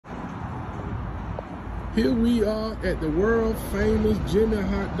Here we are at the world famous Jimmie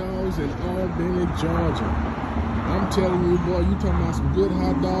Hot Dogs in Albany, Georgia. I'm telling you, boy, you talking about some good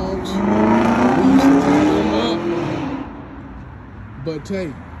hot dogs. We used to tie them up. But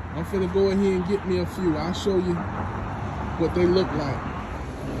hey, I'm finna go ahead and get me a few. I'll show you what they look like.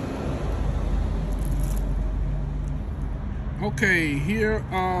 Okay, here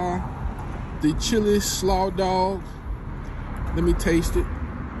are the chili slaw dog. Let me taste it,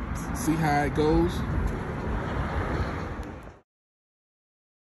 see how it goes.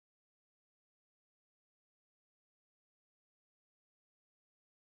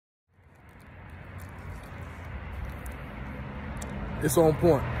 It's on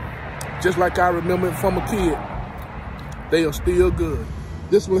point. Just like I remember it from a kid. They are still good.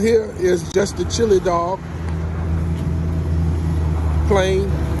 This one here is just the chili dog. Plain.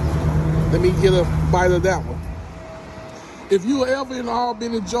 Let me get a bite of that one. If you are ever in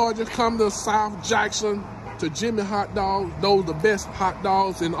Albany, Georgia, come to South Jackson to Jimmie Hot Dogs. Those are the best hot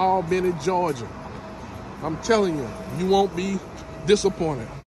dogs in Albany, Georgia. I'm telling you, you won't be disappointed.